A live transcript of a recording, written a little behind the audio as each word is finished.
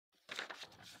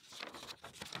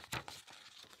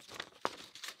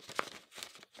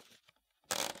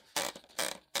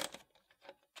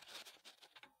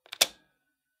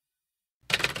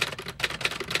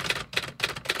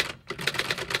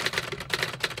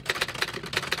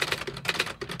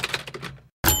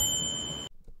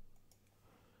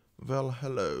Well,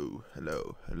 hello,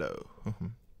 hello, hello.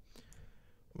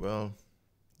 Well,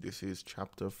 this is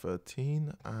chapter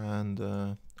 13,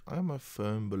 and I'm a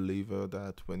firm believer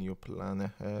that when you plan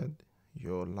ahead,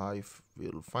 your life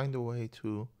will find a way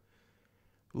to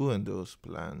ruin those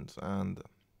plans, and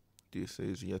this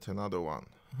is yet another one.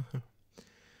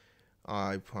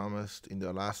 I promised in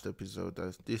the last episode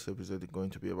that this episode is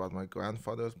going to be about my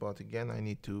grandfathers, but again, I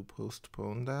need to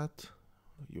postpone that.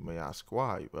 You may ask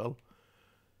why. Uh,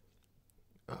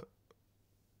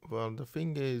 the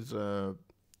thing is,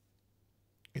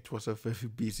 it was a very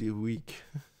busy week.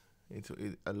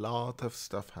 A lot of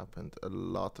stuff happened. A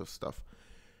lot of stuff.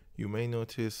 You may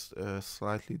notice a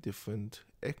slightly different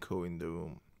echo in the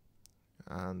room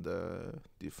and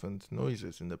different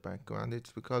noises in the background.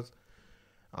 It's because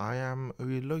I am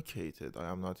relocated. I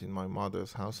am not in my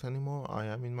mother's house anymore. I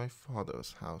am in my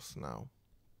father's house now.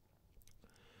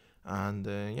 And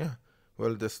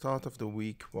the start of the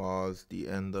week was the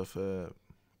end of a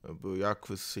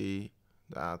bureaucracy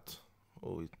that,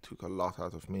 it took a lot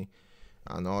out of me.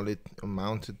 And all it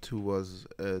amounted to was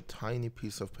a tiny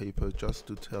piece of paper just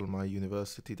to tell my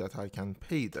university that I can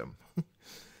pay them.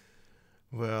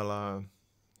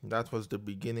 That was the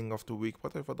beginning of the week,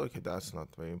 but I thought, okay, that's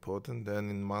not very important. Then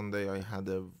in Monday, I had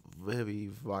a very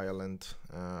violent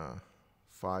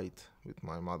fight with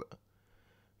my mother.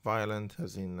 Violent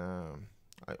as in,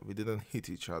 we didn't hit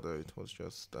each other, it was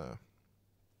just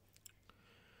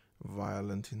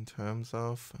violent in terms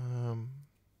of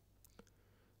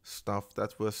stuff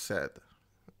that was said.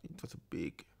 It was a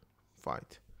big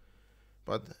fight.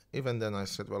 But even then, I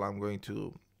said, well, I'm going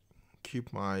to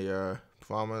keep my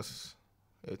promise.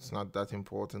 It's not that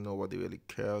important. Nobody really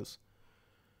cares.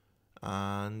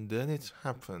 And then it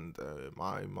happened.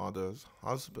 My mother's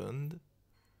husband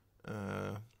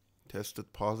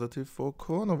tested positive for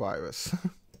coronavirus.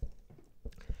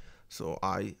 So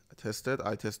I tested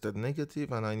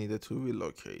negative, and I needed to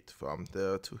relocate from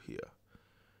there to here.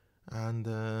 And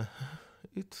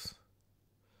it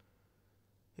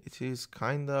is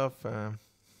kind of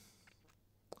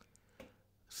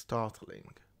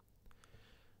startling.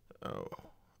 Oh,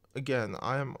 again,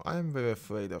 I am very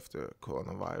afraid of the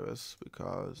coronavirus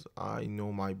because I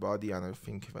know my body, and I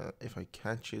think if I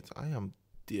catch it, I am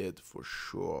dead for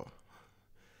sure.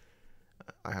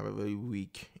 I have a very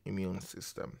weak immune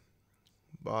system,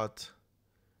 but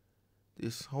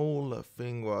this whole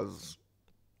thing was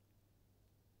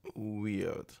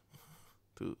weird,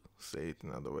 to say it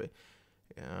another way.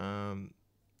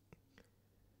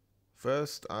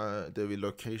 First, the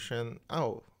relocation.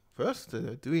 Oh, first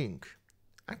the drink.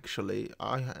 Actually,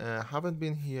 I haven't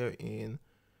been here in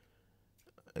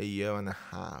a year and a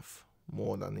half.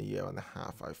 More than a year and a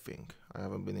half, I think. I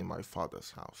haven't been in my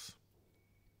father's house.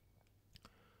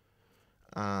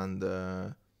 And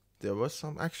there was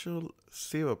some actual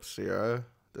syrups here,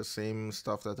 the same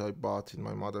stuff that I bought in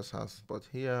my mother's house, but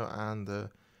here, and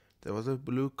there was a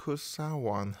blue curacao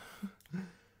one.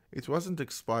 It wasn't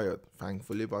expired,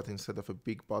 thankfully, but instead of a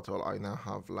big bottle, I now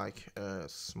have like a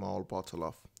small bottle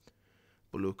of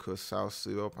blue curacao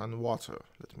syrup and water.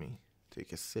 Let me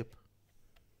take a sip.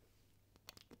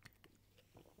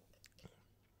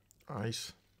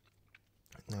 Nice,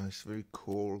 very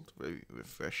cold, very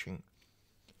refreshing.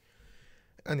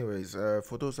 Anyways,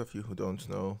 for those of you who don't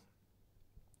know,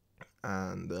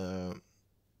 and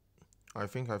I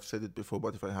think I've said it before,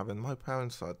 but if I haven't, my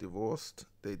parents are divorced.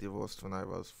 They divorced when I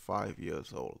was 5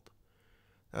 years old.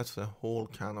 That's a whole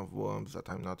can of worms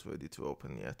that I'm not ready to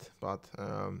open yet. But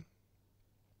I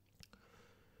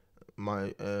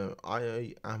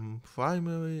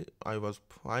was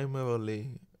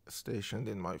primarily stationed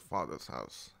in my father's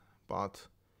house, but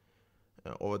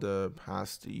over the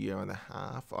past year and a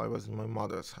half, I was in my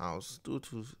mother's house due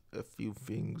to a few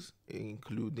things,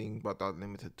 including but not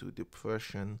limited to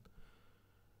depression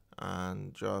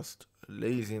and just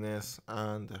laziness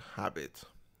and habit.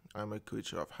 I'm a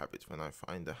creature of habit. When I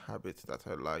find a habit that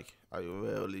I like, I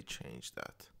rarely change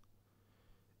that.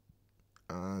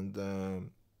 And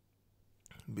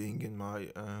being in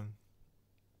my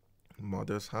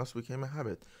mother's house became a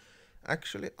habit.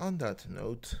 Actually, on that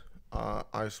note,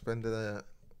 I spent the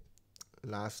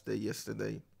last day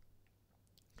yesterday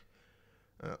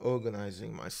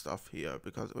organizing my stuff here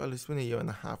because, well, it's been a year and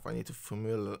a half. I need to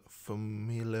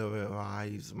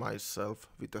familiarize myself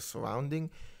with the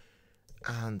surrounding,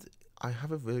 and I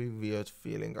have a very weird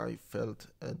feeling. I felt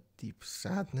a deep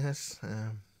sadness.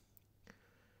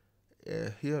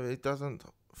 Here, it doesn't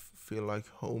feel like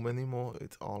home anymore.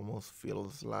 It almost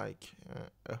feels like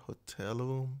a hotel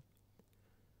room,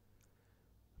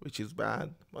 which is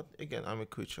bad. But again, I'm a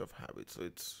creature of habit, so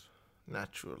it's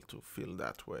natural to feel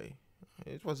that way.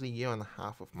 it was a year and a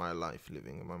half of my life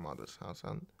living in my mother's house,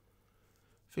 and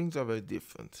things are very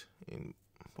different in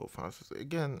both houses.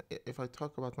 Again, if I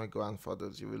talk about my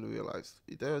grandfathers, you will realize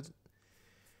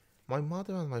my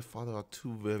mother and my father are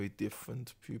two very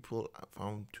different people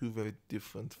from two very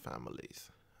different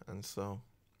families, and so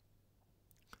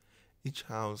each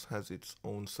house has its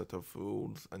own set of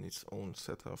rules and its own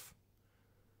set of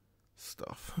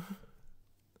stuff.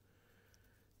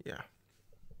 Yeah.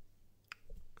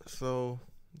 So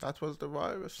that was the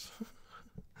virus.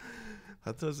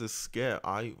 That was a scare.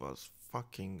 I was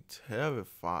fucking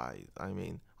terrified. I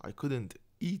mean, I couldn't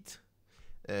eat.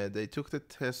 They took the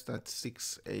test at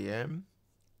 6 a.m.,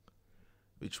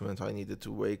 which meant I needed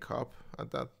to wake up at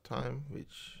that time,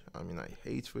 which, I mean, I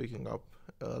hate waking up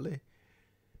early.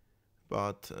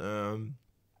 But, and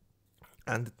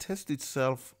the test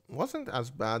itself wasn't as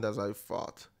bad as I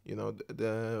thought. You know,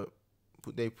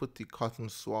 they put the cotton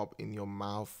swab in your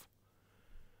mouth,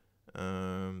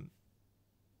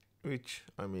 which,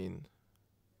 I mean,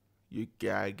 you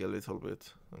gag a little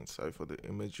bit. I'm sorry for the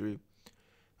imagery.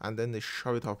 And then they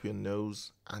shove it up your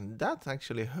nose, and that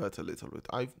actually hurt a little bit.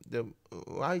 The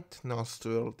right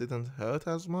nostril didn't hurt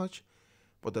as much,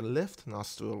 but the left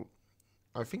nostril,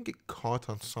 I think it caught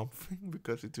on something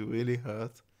because it really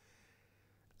hurt.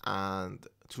 And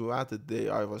throughout the day,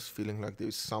 I was feeling like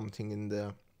there's something in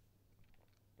there.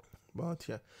 But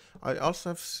yeah, I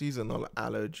also have seasonal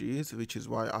allergies, which is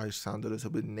why I sound a little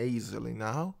bit nasally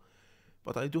now.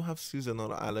 But I do have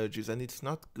seasonal allergies, and it's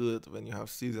not good when you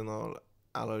have seasonal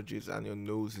allergies and your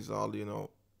nose is all,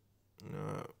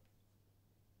 uh,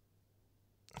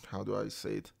 how do I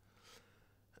say it?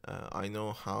 I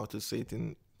know how to say it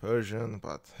in Persian,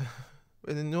 but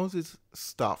when the nose is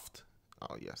stuffed,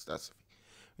 oh yes, that's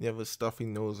when you have a stuffy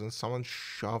nose and someone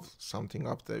shoves something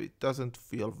up there, it doesn't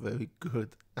feel very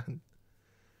good. And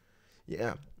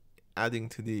yeah, adding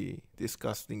to the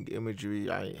disgusting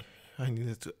imagery, I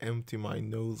needed to empty my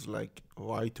nose like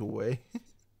right away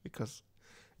because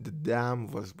the dam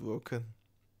was broken.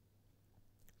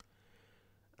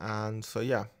 And so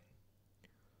yeah,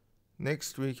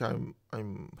 next week I'm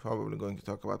probably going to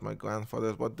talk about my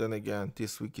grandfathers, but then again,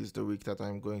 this week is the week that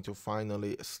I'm going to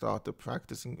finally start the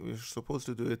practicing. We were supposed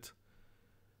to do it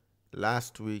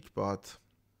last week, but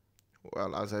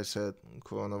well, as I said,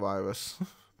 coronavirus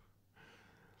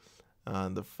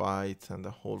and the fight and the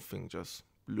whole thing just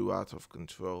blew out of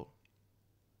control.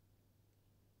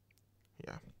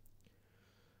 Yeah.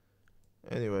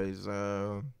 Anyways,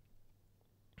 that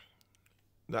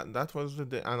was the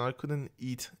day, and I couldn't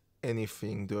eat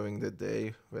anything during the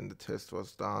day when the test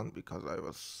was done because I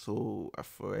was so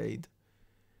afraid,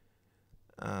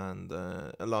 and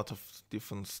a lot of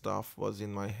different stuff was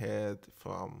in my head,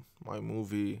 from my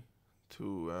movie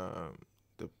to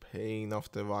the pain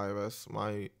of the virus.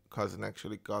 My cousin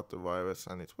actually got the virus,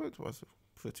 and it was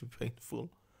pretty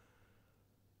painful.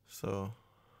 So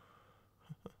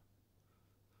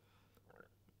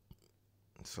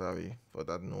sorry for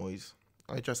that noise.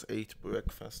 I just ate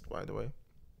breakfast, by the way.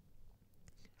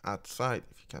 Outside,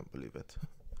 if you can't believe it.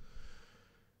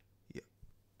 Yeah.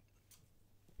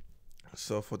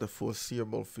 So for the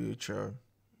foreseeable future,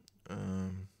 I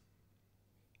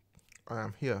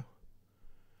am here.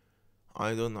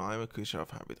 I don't know, I'm a creature of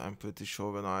habit. I'm pretty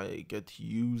sure when I get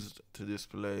used to this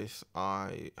place,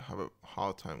 I have a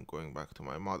hard time going back to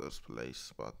my mother's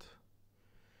place, but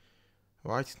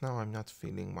right now I'm not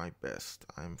feeling my best.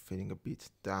 I'm feeling a bit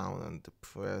down and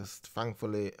depressed.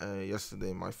 Thankfully,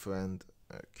 yesterday my friend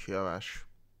Kirash,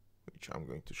 which I'm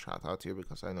going to shout out here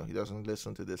because I know he doesn't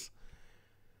listen to this,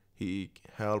 he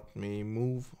helped me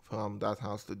move from that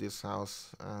house to this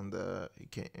house, and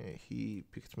he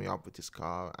picked me up with his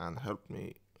car and helped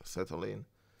me settle in.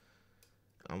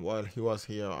 And while he was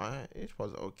here, it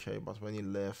was okay, but when he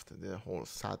left, the whole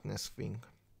sadness thing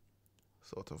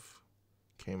sort of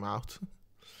came out.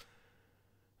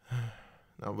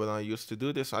 Now, when I used to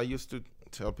do this, I used to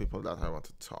tell people that I want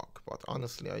to talk, but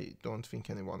honestly, I don't think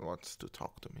anyone wants to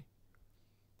talk to me.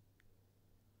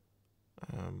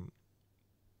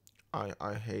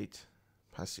 I hate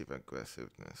passive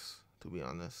aggressiveness, to be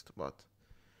honest, but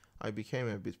I became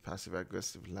a bit passive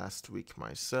aggressive last week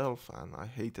myself, and I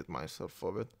hated myself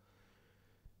for it.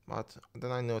 But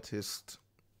then I noticed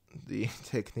the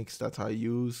techniques that I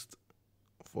used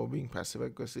for being passive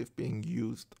aggressive being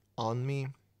used on me,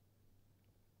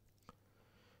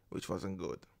 which wasn't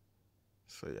good.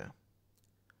 So yeah,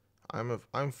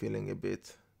 I'm feeling a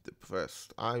bit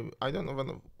depressed. I don't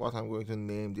know what I'm going to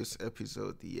name this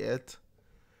episode yet.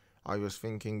 I was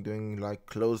thinking doing like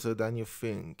Closer Than You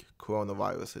Think,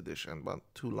 Coronavirus Edition, but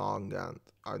too long, and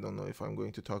I don't know if I'm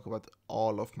going to talk about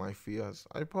all of my fears.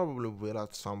 I probably will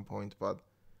at some point, but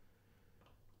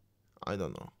I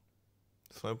don't know.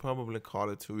 So I probably call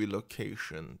it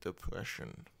Relocation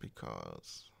Depression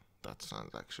because that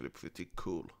sounds actually pretty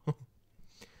cool.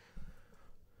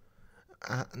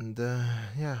 And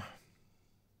yeah,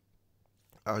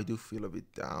 I do feel a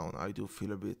bit down. I do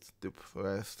feel a bit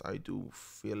depressed. I do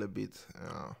feel a bit.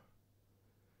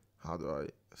 How do I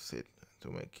say it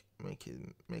to make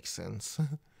it make sense?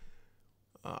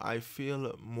 I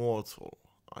feel mortal.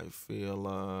 I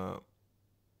feel.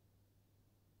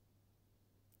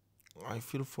 I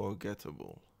feel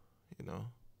forgettable. You know.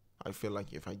 I feel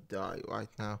like if I die right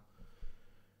now,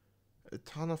 a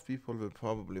ton of people will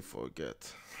probably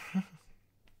forget,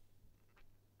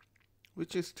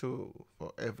 which is true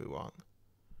for everyone.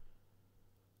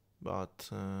 But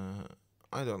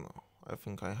I don't know. I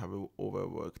think I have an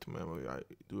overworked memory. I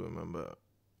do remember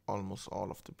almost all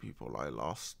of the people I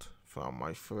lost, from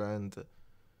my friend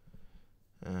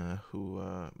who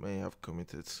may have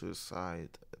committed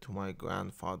suicide, to my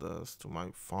grandfathers, to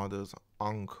my father's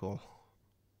uncle.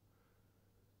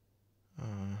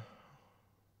 Uh,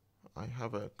 I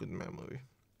have a good memory.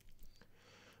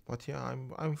 But yeah,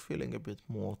 I'm feeling a bit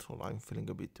mortal. I'm feeling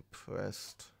a bit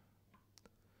depressed.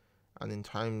 And in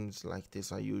times like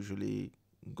this, I usually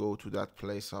go to that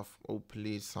place of, oh,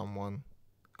 please, someone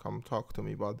come talk to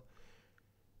me. But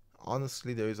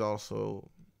honestly, there is also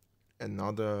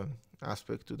another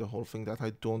aspect to the whole thing, that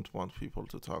I don't want people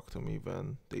to talk to me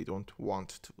when they don't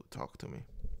want to talk to me.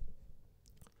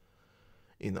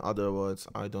 In other words,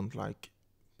 I don't like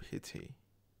pity,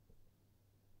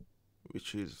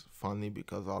 which is funny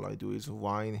because all I do is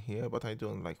whine here, but I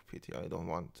don't like pity. I don't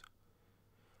want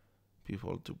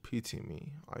people to pity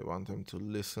me. I want them to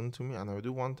listen to me, and I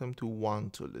do want them to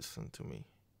want to listen to me.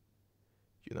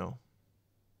 You know?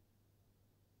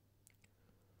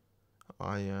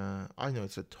 I know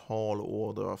it's a tall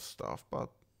order of stuff, but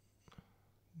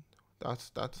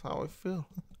that's how I feel.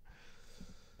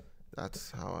 That's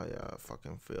how I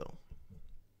fucking feel.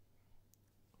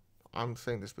 I'm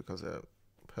saying this because a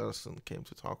person came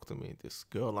to talk to me, this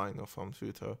girl I know from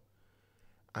Twitter,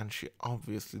 and she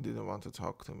obviously didn't want to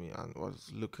talk to me and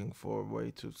was looking for a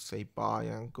way to say bye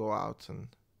and go out. And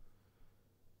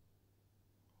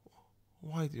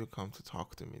why do you come to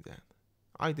talk to me then?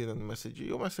 I didn't message you.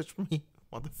 You messaged me,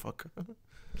 motherfucker.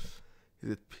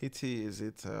 Is it pity? Is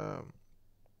it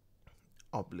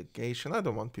obligation? I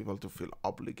don't want people to feel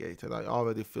obligated. I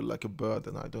already feel like a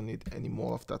burden. I don't need any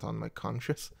more of that on my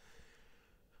conscience.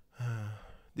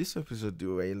 This episode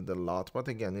derailed a lot, but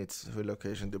again, it's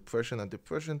relocation depression, and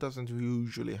depression doesn't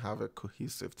usually have a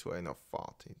cohesive train of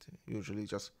thought. It usually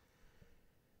just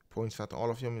points at all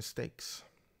of your mistakes.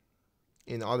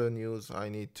 In other news, I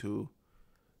need to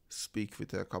speak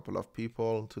with a couple of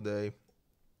people today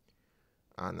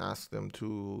and ask them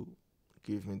to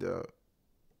give me the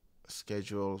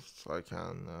schedule so I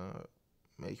can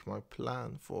make my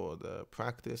plan for the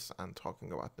practice and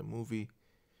talking about the movie.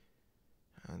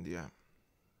 And yeah,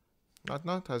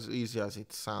 not as easy as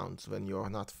it sounds when you're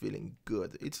not feeling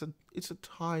good. It's a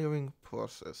tiring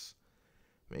process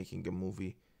making a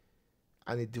movie,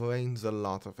 and it drains a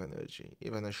lot of energy.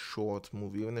 Even a short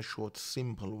movie, even a short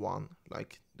simple one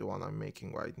like the one I'm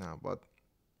making right now. But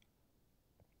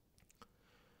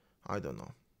I don't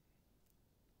know.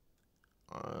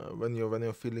 When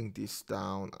you're feeling this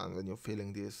down and when you're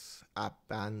feeling this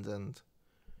abandoned,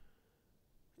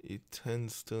 it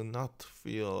tends to not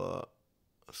feel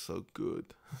so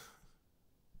good.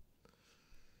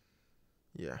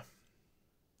 Yeah,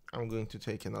 I'm going to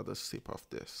take another sip of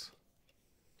this.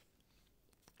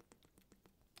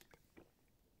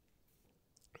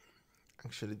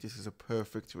 Actually, this is a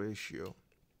perfect ratio.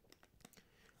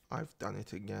 I've done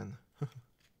it again.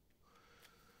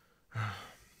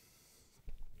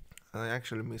 And I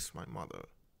actually miss my mother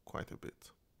quite a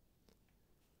bit.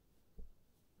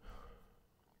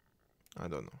 I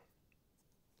don't know.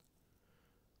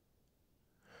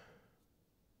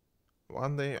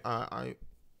 One day I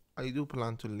do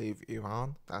plan to leave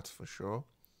Iran, that's for sure.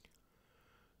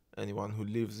 Anyone who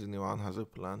lives in Iran has a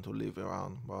plan to leave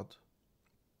Iran, but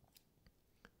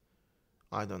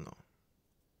I don't know.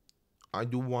 I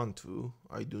do want to,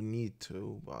 I do need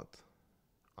to, but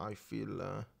I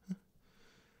feel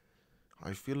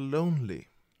I feel lonely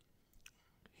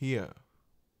here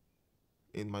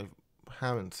in my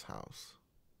parents' house.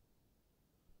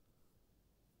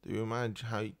 Do you imagine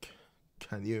how?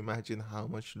 Can you imagine how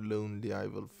much lonely I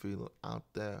will feel out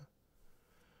there?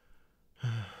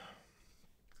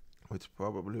 with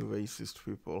probably racist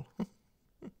people.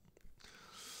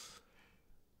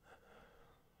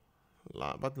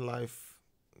 But life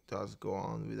does go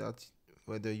on without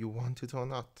whether you want it or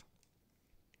not.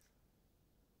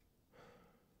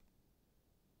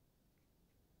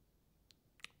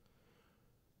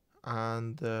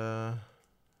 And 5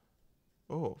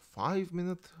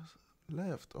 minutes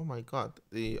left. Oh my god,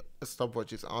 the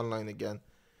stopwatch is online again.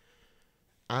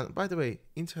 And by the way,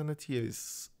 internet here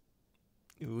is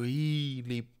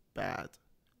really bad.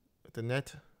 The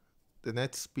net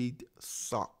speed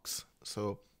sucks.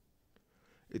 So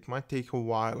it might take a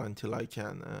while until I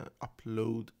can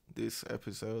upload this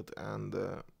episode. And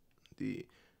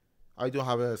I do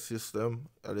have a system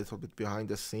a little bit behind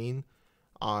the scene.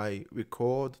 I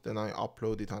record, then I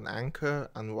upload it on Anchor,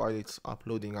 and while it's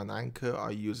uploading on Anchor, I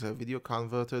use a video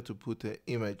converter to put an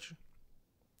image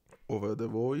over the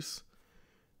voice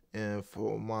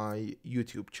for my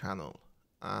YouTube channel.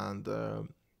 And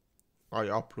I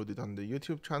upload it on the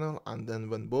YouTube channel, and then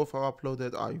when both are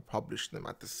uploaded, I publish them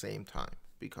at the same time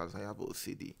because I have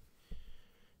OCD.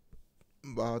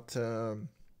 But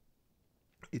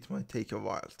it might take a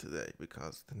while today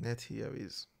because the net here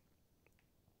is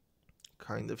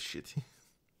kind of shitty.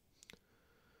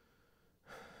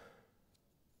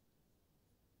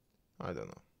 I don't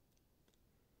know.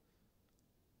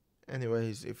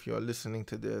 Anyways, if you're listening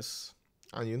to this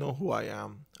and you know who I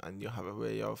am and you have a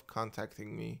way of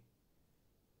contacting me,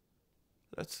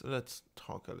 let's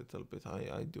talk a little bit.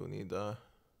 I do need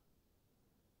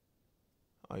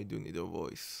a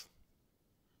voice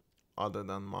other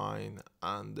than mine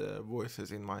and the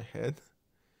voices in my head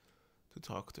to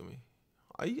talk to me.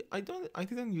 I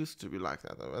didn't used to be like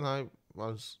that when I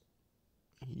was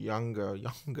younger,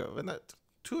 when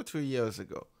 2 or 3 years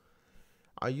ago.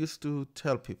 I used to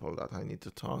tell people that I need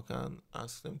to talk and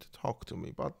ask them to talk to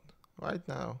me, but right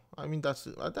now, I mean that's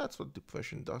what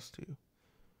depression does to you.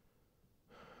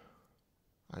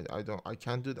 I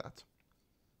can't do that.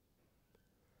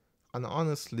 And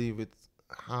honestly, with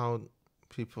how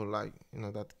people like,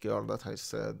 that girl that I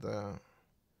said,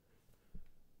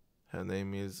 her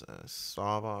name is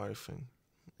Sava, I think,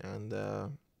 and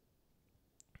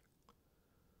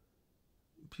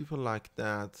people like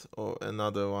that, or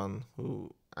another one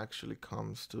who actually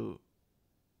comes to,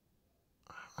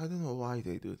 I don't know why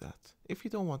they do that. If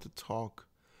you don't want to talk,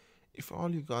 if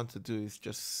all you got to do is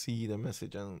just see the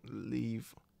message and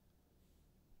leave,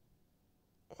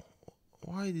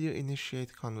 why do you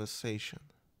initiate conversation?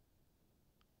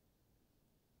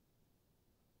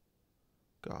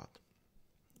 God,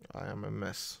 I am a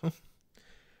mess.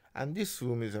 And this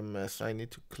room is a mess. I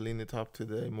need to clean it up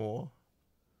today more,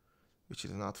 which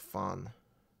is not fun,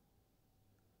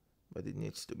 but it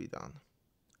needs to be done.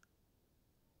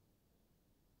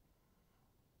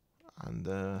 And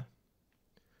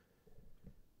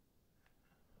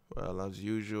well, as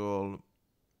usual,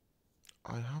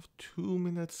 I have 2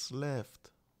 minutes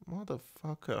left.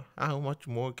 Motherfucker, how much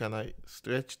more can I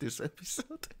stretch this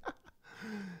episode?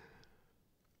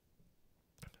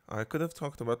 I could have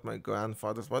talked about my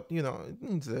grandfathers, but it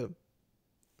needs a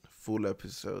full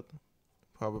episode.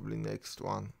 Probably next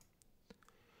one.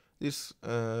 This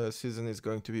season is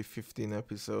going to be 15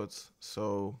 episodes,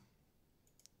 so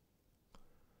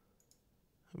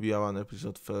we are on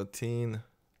episode 13.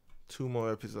 2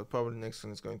 more episodes. Probably next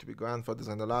one is going to be grandfathers,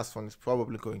 and the last one is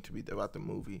probably going to be about the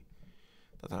movie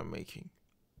that I'm making.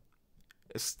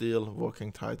 A still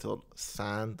working title,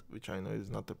 Sand, which I know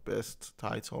is not the best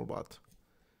title, but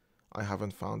I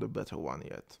haven't found a better one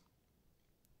yet.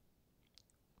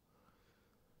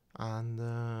 And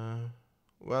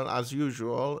well, as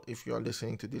usual, if you are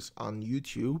listening to this on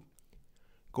YouTube,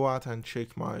 go out and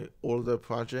check my older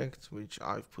projects, which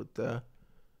I've put there.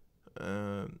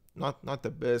 Not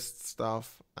the best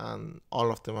stuff, and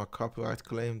all of them are copyright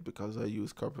claimed because I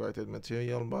use copyrighted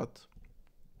material, but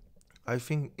I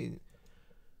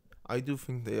do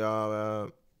think they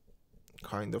are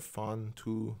kind of fun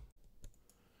to.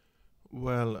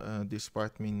 Well,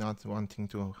 despite me not wanting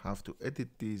to have to edit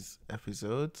these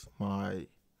episodes, my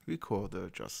recorder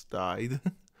just died.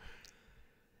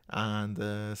 And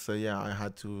so yeah, I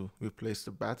had to replace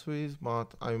the batteries,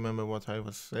 but I remember what I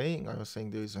was saying. I was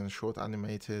saying there is a short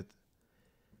animated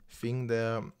thing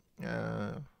there,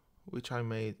 which I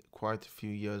made quite a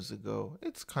few years ago.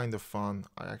 It's kind of fun.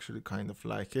 I actually kind of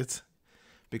like it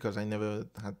because I never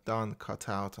had done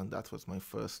cutout, and that was my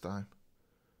first time.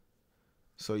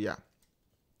 So yeah.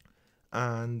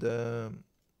 And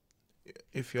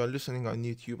if you're listening on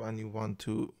YouTube and you want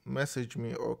to message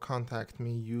me or contact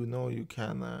me, you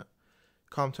can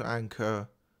come to Anchor.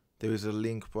 There is a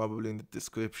link probably in the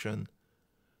description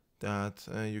that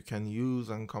you can use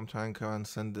and come to Anchor and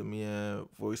send me a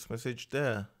voice message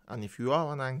there. And if you are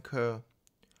on Anchor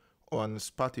or on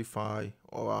Spotify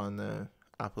or on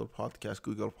Apple Podcasts,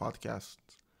 Google Podcasts,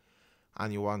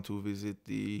 and you want to visit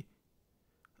the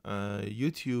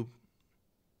YouTube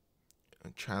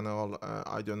channel,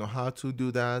 I don't know how to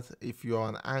do that. If you're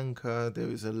on Anchor, there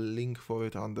is a link for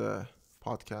it on the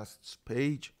podcasts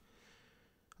page.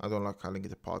 I don't like calling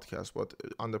it a podcast, but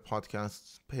on the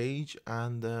podcasts page.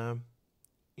 And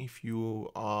if you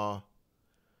are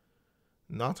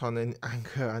not on an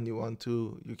Anchor and you want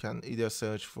to, you can either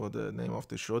search for the name of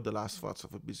the show, The Last Thoughts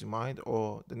of a Busy Mind,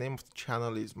 or the name of the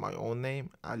channel is my own name,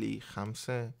 Ali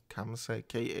Khamseh, Khamseh,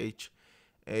 Khamseh.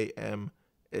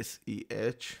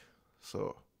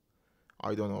 So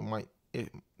I don't know,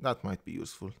 that might be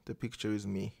useful. The picture is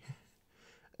me,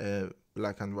 a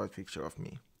black and white picture of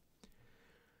me.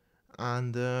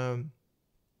 And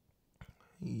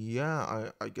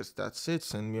yeah, I guess that's it.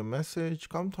 Send me a message.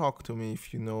 Come talk to me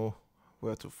if you know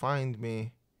where to find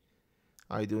me.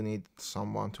 I do need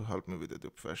someone to help me with the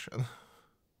depression.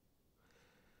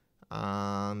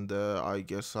 And I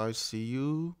guess I'll see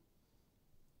you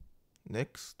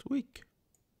next week.